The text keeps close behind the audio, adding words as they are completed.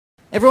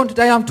Everyone,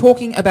 today I'm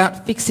talking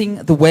about fixing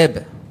the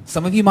web.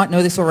 Some of you might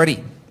know this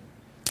already.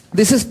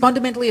 This is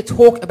fundamentally a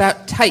talk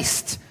about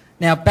taste.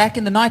 Now, back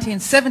in the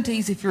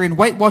 1970s, if you're in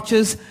Weight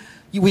Watchers,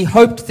 we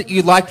hoped that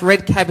you liked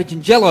red cabbage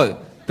and Jell-O,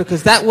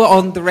 because that were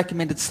on the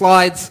recommended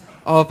slides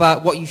of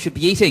what you should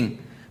be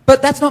eating.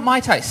 But that's not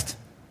my taste.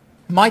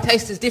 My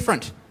taste is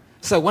different.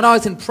 So when I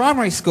was in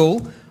primary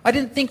school, I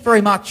didn't think very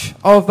much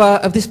of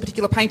this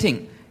particular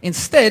painting.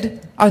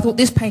 Instead, I thought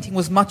this painting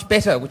was much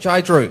better, which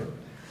I drew.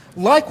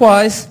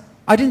 Likewise,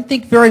 I didn't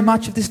think very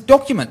much of this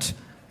document.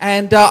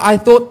 And I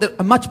thought that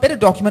a much better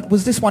document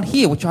was this one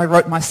here, which I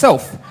wrote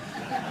myself.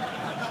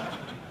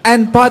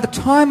 And by the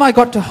time I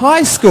got to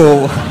high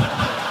school...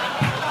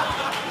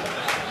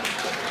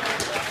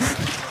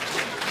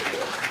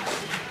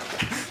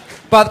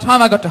 by the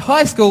time I got to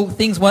high school,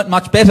 things weren't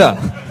much better.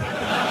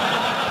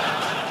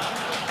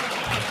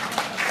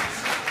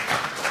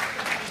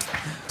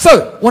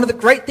 So, one of the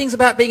great things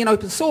about being an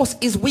open source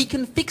is we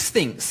can fix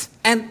things.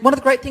 And one of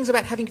the great things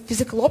about having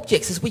physical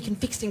objects is we can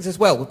fix things as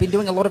well. We've been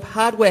doing a lot of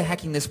hardware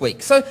hacking this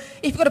week. So,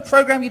 if you've got a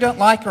program you don't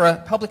like or a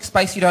public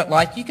space you don't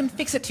like, you can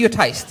fix it to your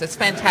taste. It's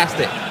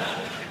fantastic.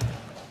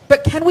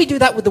 But can we do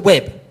that with the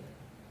web?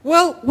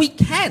 Well, we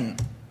can.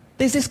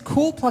 There's this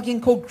cool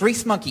plugin called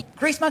greasemonkey.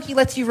 greasemonkey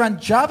lets you run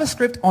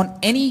JavaScript on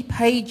any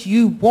page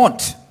you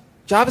want.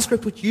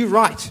 JavaScript which you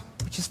write,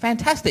 which is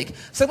fantastic.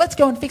 So let's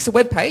go and fix a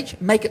web page,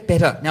 make it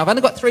better. Now, I've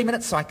only got 3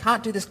 minutes, so I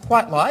can't do this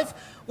quite live.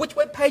 Which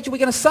web page are we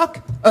going to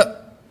suck?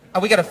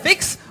 Are we going to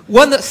fix?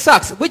 One that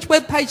sucks. Which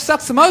web page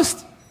sucks the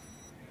most?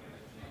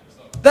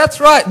 That's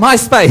right,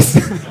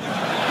 MySpace.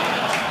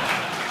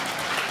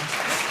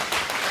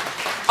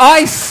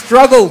 I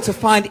struggle to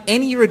find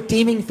any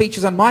redeeming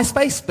features on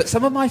MySpace, but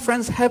some of my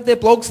friends have their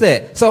blogs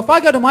there. So if I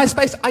go to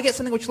MySpace, I get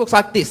something which looks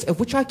like this, of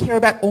which I care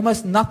about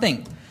almost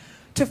nothing.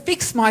 To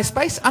fix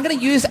MySpace, I'm going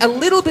to use a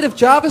little bit of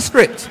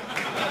JavaScript.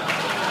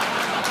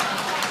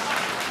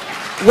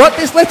 What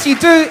this lets you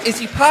do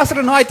is you pass it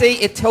an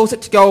ID, it tells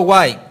it to go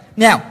away.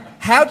 Now,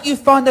 how do you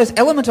find those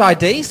element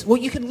IDs? Well,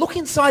 you can look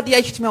inside the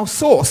HTML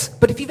source,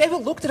 but if you've ever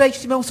looked at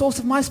HTML source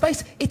of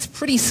MySpace, it's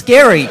pretty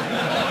scary.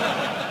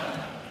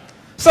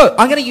 So,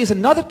 I'm going to use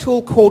another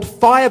tool called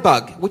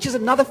Firebug, which is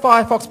another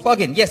Firefox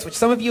plugin. Yes, which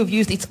some of you have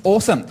used. It's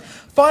awesome.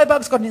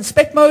 Firebug's got an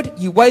inspect mode.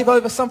 You wave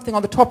over something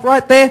on the top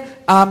right there.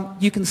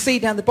 You can see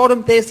down the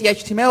bottom, there's the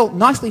HTML,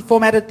 nicely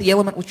formatted, the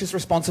element which is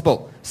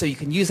responsible. So you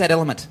can use that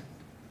element.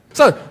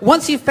 So,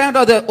 once you've found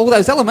all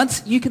those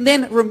elements, you can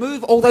then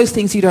remove all those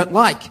things you don't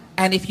like.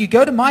 And if you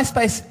go to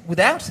MySpace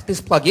without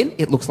this plugin,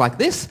 it looks like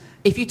this.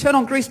 If you turn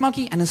on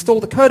greasemonkey and install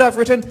the code I've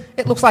written,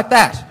 it looks like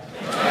that.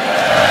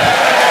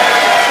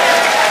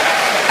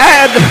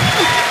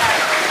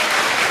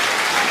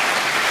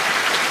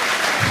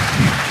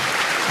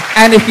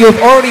 And if you've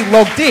already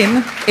logged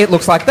in, it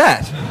looks like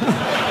that.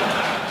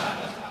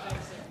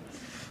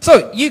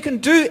 So you can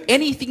do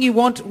anything you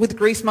want with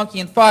greasemonkey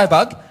and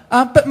Firebug,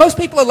 but most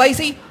people are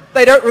lazy.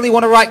 They don't really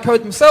want to write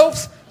code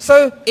themselves.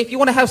 So if you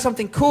want to have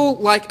something cool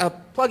like a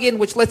plugin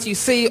which lets you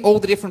see all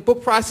the different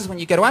book prices when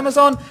you go to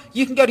Amazon,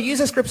 you can go to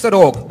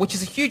userscripts.org, which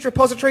is a huge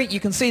repository. You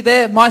can see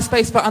there,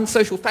 MySpace for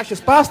unsocial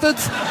fascist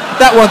bastards.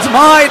 That one's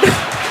mine.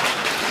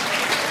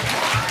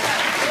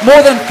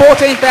 More than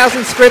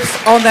 14,000 scripts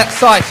on that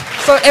site.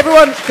 So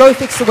everyone, go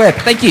fix the web.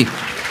 Thank you.